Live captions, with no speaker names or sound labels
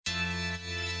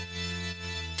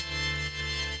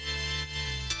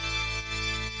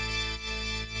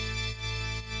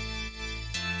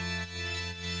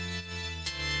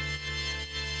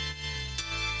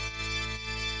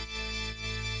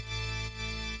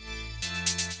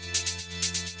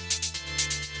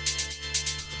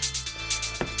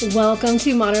Welcome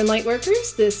to Modern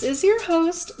Lightworkers. This is your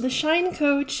host, the Shine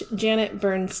Coach, Janet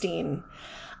Bernstein.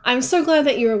 I'm so glad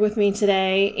that you are with me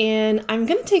today, and I'm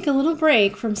going to take a little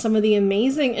break from some of the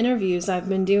amazing interviews I've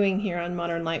been doing here on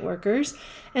Modern Lightworkers,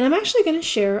 and I'm actually going to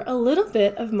share a little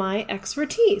bit of my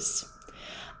expertise.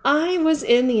 I was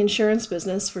in the insurance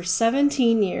business for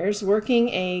 17 years, working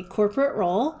a corporate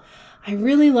role. I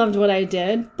really loved what I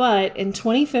did, but in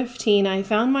 2015, I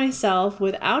found myself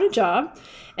without a job,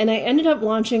 and I ended up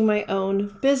launching my own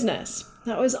business.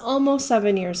 That was almost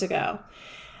 7 years ago.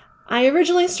 I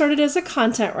originally started as a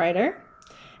content writer,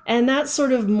 and that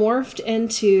sort of morphed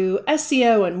into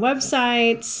SEO and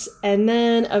websites, and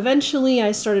then eventually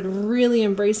I started really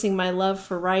embracing my love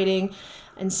for writing,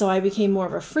 and so I became more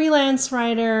of a freelance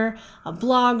writer, a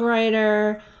blog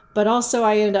writer, but also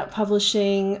I ended up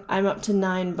publishing, I'm up to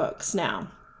 9 books now.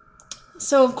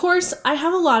 So of course, I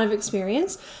have a lot of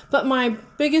experience, but my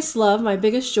biggest love, my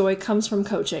biggest joy comes from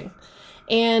coaching.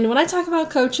 And when I talk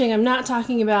about coaching, I'm not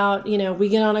talking about, we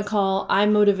get on a call, I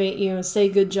motivate you, say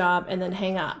good job, and then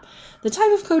hang up. The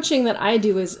type of coaching that I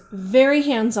do is very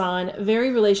hands-on, very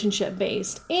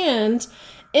relationship-based, and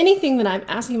anything that I'm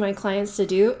asking my clients to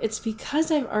do, it's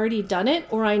because I've already done it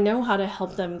or I know how to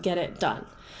help them get it done.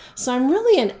 So I'm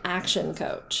really an action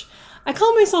coach. I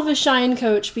call myself a shine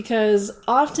coach because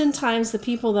oftentimes the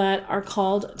people that are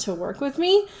called to work with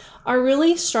me are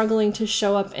really struggling to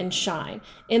show up and shine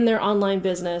in their online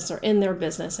business or in their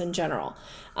business in general.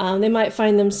 They might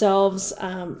find themselves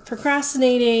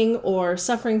procrastinating or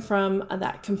suffering from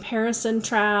that comparison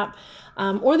trap,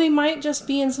 or they might just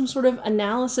be in some sort of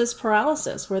analysis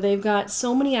paralysis where they've got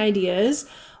so many ideas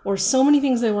or so many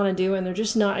things they want to do and they're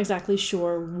just not exactly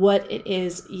sure what it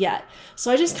is yet.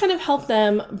 So I just kind of help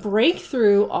them break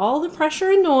through all the pressure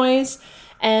and noise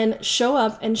and show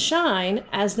up and shine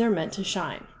as they're meant to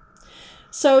shine.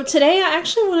 So today I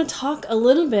actually want to talk a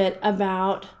little bit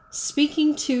about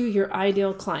speaking to your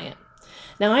ideal client.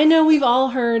 Now I know we've all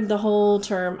heard the whole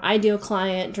term ideal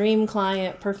client, dream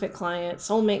client, perfect client,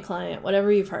 soulmate client,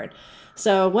 whatever you've heard.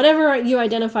 So whatever you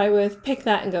identify with, pick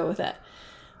that and go with it.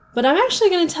 But I'm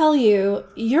actually going to tell you,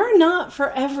 you're not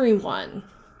for everyone,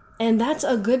 and that's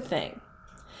a good thing.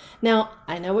 Now,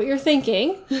 I know what you're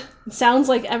thinking. It sounds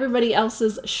like everybody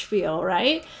else's spiel,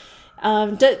 right?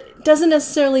 Doesn't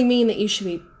necessarily mean that you should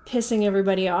be pissing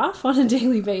everybody off on a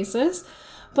daily basis,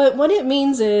 but what it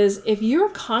means is if you're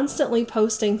constantly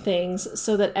posting things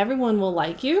so that everyone will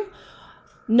like you,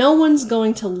 no one's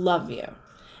going to love you.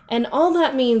 And all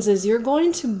that means is you're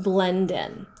going to blend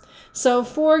in. So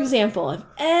for example, if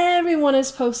everyone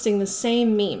is posting the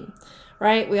same meme,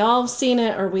 right? We all have seen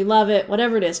it or we love it,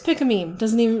 whatever it is, pick a meme.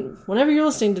 Whenever you're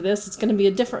listening to this, it's going to be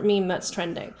a different meme that's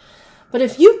trending. But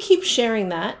if you keep sharing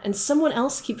that and someone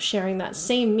else keeps sharing that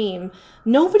same meme,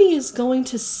 nobody is going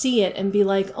to see it and be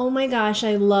like, oh my gosh,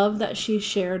 I love that she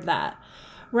shared that,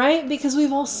 right? Because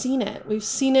we've all seen it. We've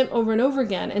seen it over and over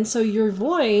again. And so your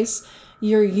voice,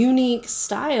 your unique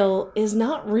style is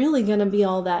not really going to be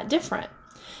all that different.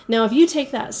 Now, if you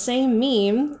take that same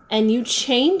meme and you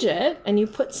change it and you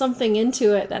put something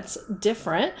into it that's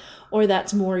different or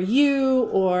that's more you,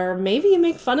 or maybe you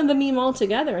make fun of the meme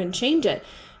altogether and change it,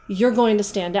 you're going to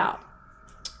stand out.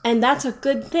 And that's a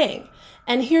good thing.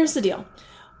 And here's the deal.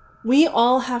 We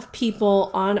all have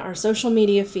people on our social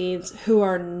media feeds who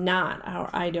are not our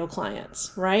ideal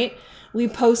clients, right? We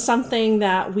post something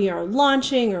that we are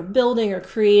launching or building or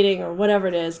creating or whatever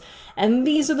it is. And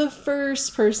these are the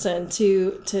first person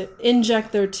to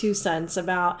inject their 2 cents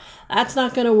about that's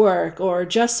not going to work or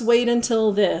just wait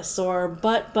until this or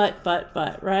but,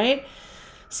 right?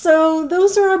 So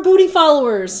those are our booty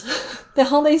followers.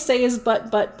 All they say is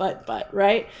but,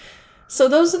 right? So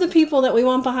those are the people that we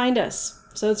want behind us.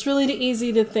 So it's really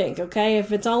easy to think, okay?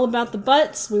 If it's all about the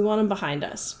butts, we want them behind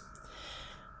us.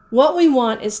 What we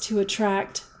want is to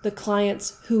attract the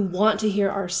clients who want to hear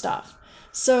our stuff.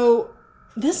 So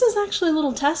this is actually a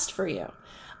little test for you.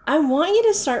 I want you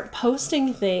to start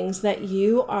posting things that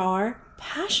you are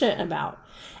passionate about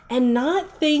and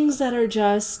not things that are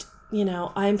just,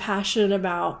 I'm passionate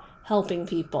about helping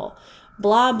people.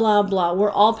 Blah, blah, blah.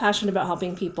 We're all passionate about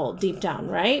helping people deep down,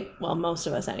 right? Well, most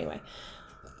of us anyway.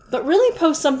 But really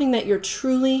post something that you're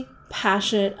truly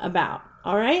passionate about,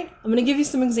 all right? I'm going to give you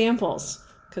some examples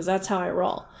because that's how I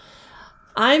roll.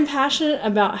 I'm passionate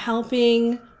about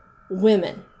helping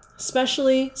women,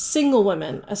 especially single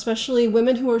women, especially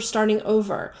women who are starting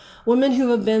over, women who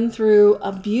have been through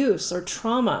abuse or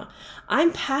trauma.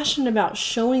 I'm passionate about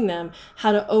showing them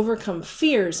how to overcome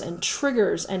fears and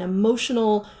triggers and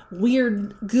emotional,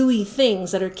 weird, gooey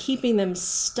things that are keeping them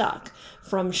stuck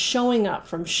from showing up,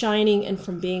 from shining, and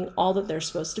from being all that they're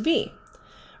supposed to be,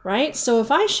 right? So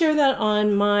if I share that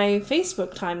on my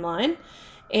Facebook timeline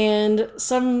and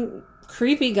some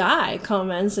creepy guy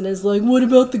comments and is like, what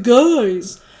about the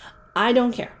guys? I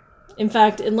don't care. In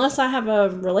fact, unless I have a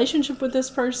relationship with this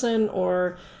person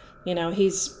or,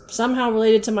 he's somehow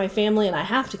related to my family and I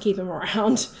have to keep him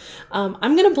around,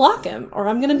 I'm going to block him, or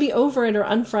I'm going to be over it or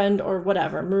unfriend or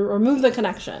whatever, remove the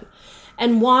connection.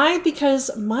 And why?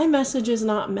 Because my message is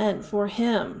not meant for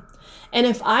him. And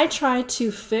if I try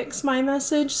to fix my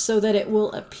message so that it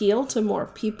will appeal to more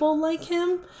people like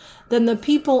him, then the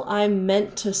people I'm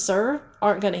meant to serve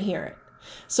aren't going to hear it.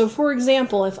 So for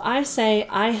example, if I say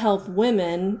I help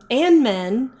women and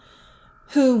men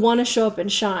who want to show up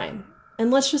and shine, and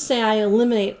let's just say I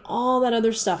eliminate all that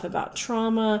other stuff about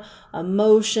trauma,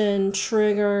 emotion,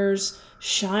 triggers,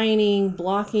 shining,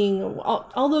 blocking,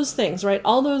 all those things, right?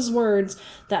 All those words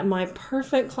that my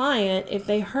perfect client, if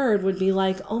they heard, would be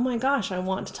like, oh my gosh, I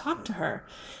want to talk to her.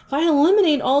 If I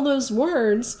eliminate all those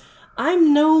words,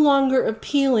 I'm no longer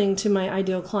appealing to my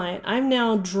ideal client. I'm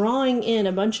now drawing in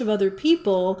a bunch of other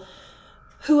people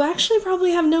who actually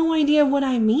probably have no idea what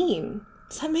I mean.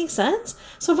 Does that make sense?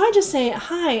 So if I just say,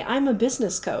 hi, I'm a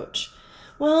business coach.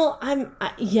 Well,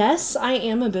 yes, I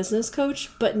am a business coach,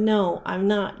 but no, I'm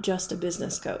not just a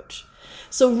business coach.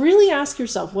 So really ask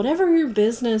yourself, whatever your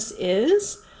business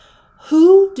is,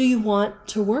 who do you want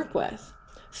to work with?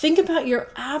 Think about your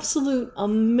absolute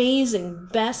amazing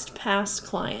best past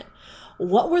client.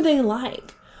 What were they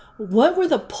like? What were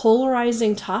the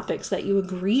polarizing topics that you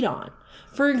agreed on?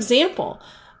 For example,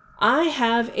 I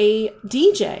have a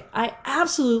DJ I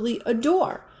absolutely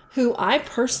adore, who I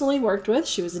personally worked with.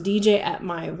 She was a DJ at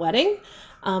my wedding.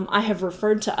 I have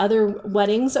referred to other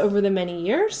weddings over the many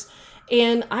years,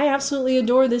 and I absolutely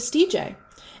adore this DJ.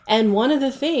 And one of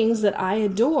the things that I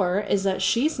adore is that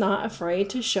she's not afraid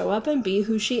to show up and be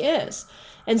who she is.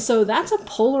 And so that's a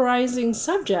polarizing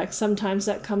subject sometimes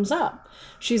that comes up.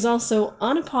 She's also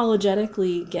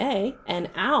unapologetically gay and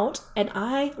out, and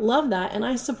I love that and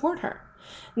I support her.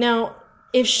 Now,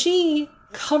 if she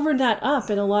covered that up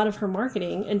in a lot of her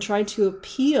marketing and tried to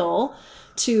appeal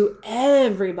to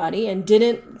everybody and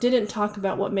didn't talk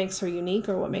about what makes her unique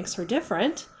or what makes her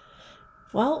different,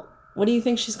 well, what do you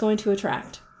think she's going to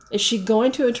attract? Is she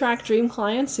going to attract dream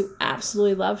clients who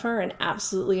absolutely love her and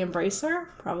absolutely embrace her?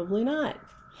 Probably not.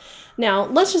 Now,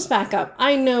 let's just back up.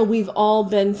 I know we've all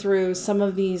been through some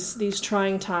of these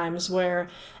trying times where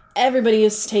everybody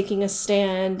is taking a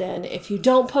stand, and if you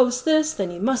don't post this,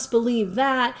 then you must believe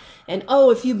that, and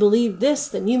oh, if you believe this,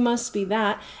 then you must be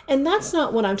that. And that's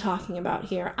not what I'm talking about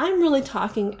here. I'm really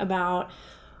talking about,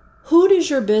 who does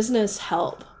your business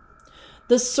help?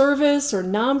 The service or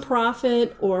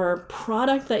nonprofit or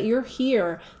product that you're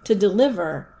here to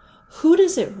deliver, who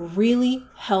does it really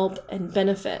help and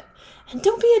benefit? And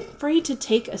don't be afraid to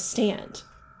take a stand.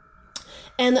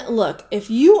 And look, if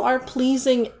you are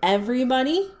pleasing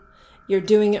everybody, you're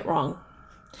doing it wrong.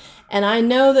 And I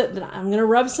know that I'm going to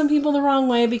rub some people the wrong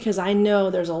way, because I know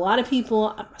there's a lot of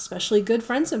people, especially good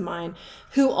friends of mine,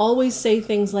 who always say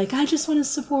things like, I just want to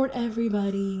support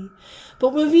everybody.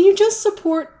 But when you just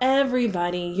support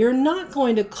everybody, you're not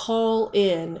going to call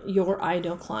in your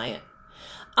ideal client.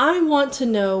 I want to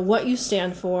know what you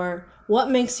stand for, what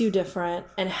makes you different,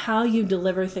 and how you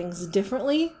deliver things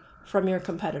differently from your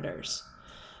competitors.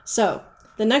 So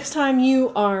the next time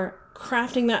you are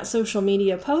crafting that social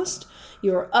media post,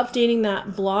 you're updating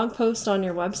that blog post on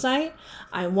your website,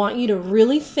 I want you to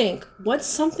really think, what's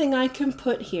something I can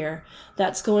put here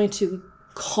that's going to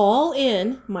call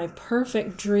in my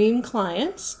perfect dream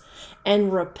clients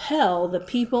and repel the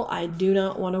people I do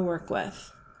not want to work with?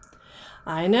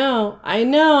 I know,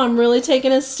 I'm really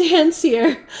taking a stance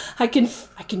here. I can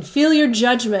feel your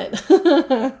judgment.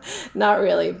 Not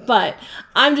really, but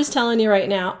I'm just telling you right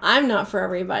now, I'm not for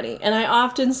everybody. And I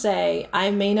often say, I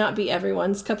may not be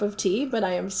everyone's cup of tea, but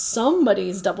I am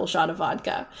somebody's double shot of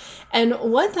vodka. And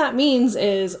what that means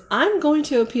is I'm going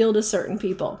to appeal to certain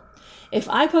people. If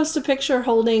I post a picture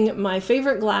holding my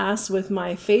favorite glass with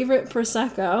my favorite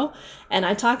Prosecco, and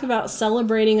I talk about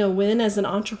celebrating a win as an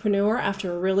entrepreneur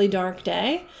after a really dark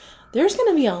day, there's going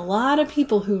to be a lot of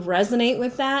people who resonate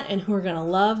with that and who are going to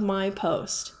love my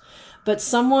post. But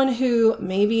someone who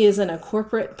maybe is in a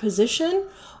corporate position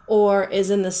or is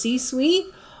in the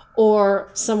C-suite, or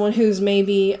someone who's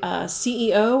maybe a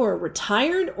CEO or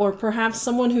retired, or perhaps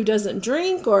someone who doesn't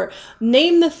drink, or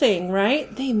name the thing,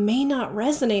 right? They may not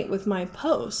resonate with my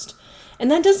post. And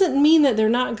that doesn't mean that they're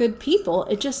not good people.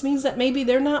 It just means that maybe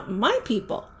they're not my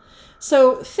people.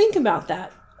 So think about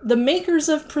that. The makers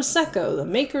of Prosecco, the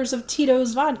makers of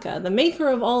Tito's Vodka, the maker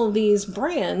of all of these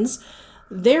brands,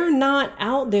 they're not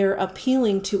out there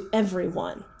appealing to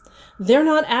everyone. They're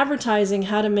not advertising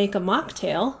how to make a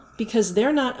mocktail because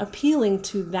they're not appealing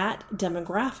to that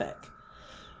demographic.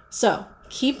 So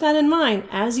keep that in mind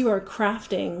as you are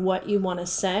crafting what you want to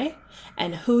say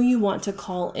and who you want to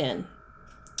call in.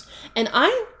 And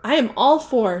I am all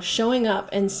for showing up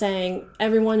and saying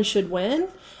everyone should win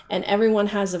and everyone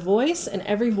has a voice and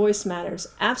every voice matters.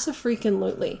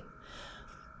 Abso-freaking-lutely.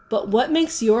 But what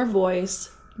makes your voice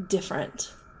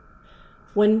different?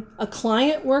 When a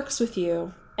client works with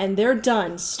you and they're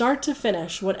done, start to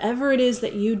finish, whatever it is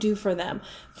that you do for them,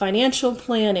 financial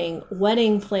planning,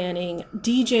 wedding planning,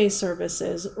 DJ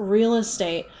services, real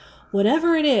estate,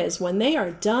 whatever it is, when they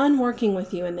are done working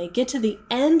with you and they get to the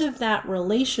end of that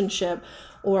relationship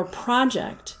or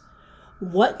project,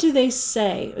 what do they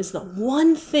say is the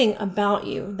one thing about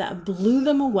you that blew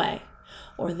them away,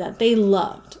 or that they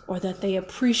loved, or that they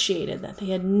appreciated, that they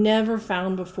had never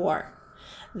found before?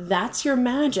 That's your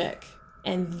magic,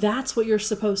 and that's what you're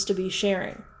supposed to be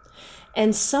sharing.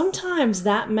 And sometimes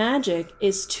that magic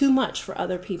is too much for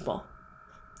other people.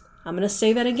 I'm going to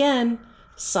say that again.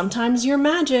 Sometimes your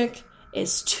magic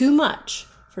is too much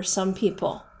for some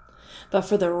people. But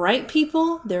for the right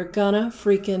people, they're gonna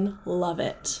freaking love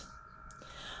it.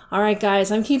 All right,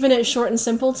 guys, I'm keeping it short and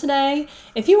simple today.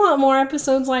 If you want more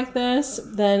episodes like this,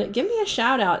 then give me a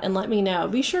shout out and let me know.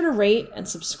 Be sure to rate and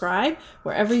subscribe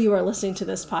wherever you are listening to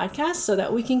this podcast so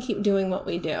that we can keep doing what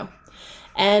we do.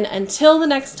 And until the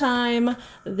next time,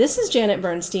 this is Janet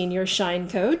Bernstein, your Shine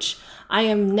Coach. I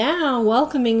am now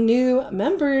welcoming new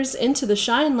members into the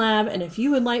Shine Lab, and if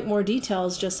you would like more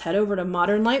details, just head over to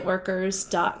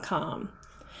modernlightworkers.com.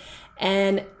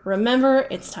 And remember,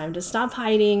 it's time to stop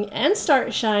hiding and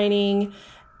start shining,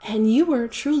 and you were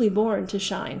truly born to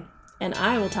shine. And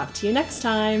I will talk to you next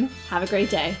time. Have a great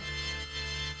day.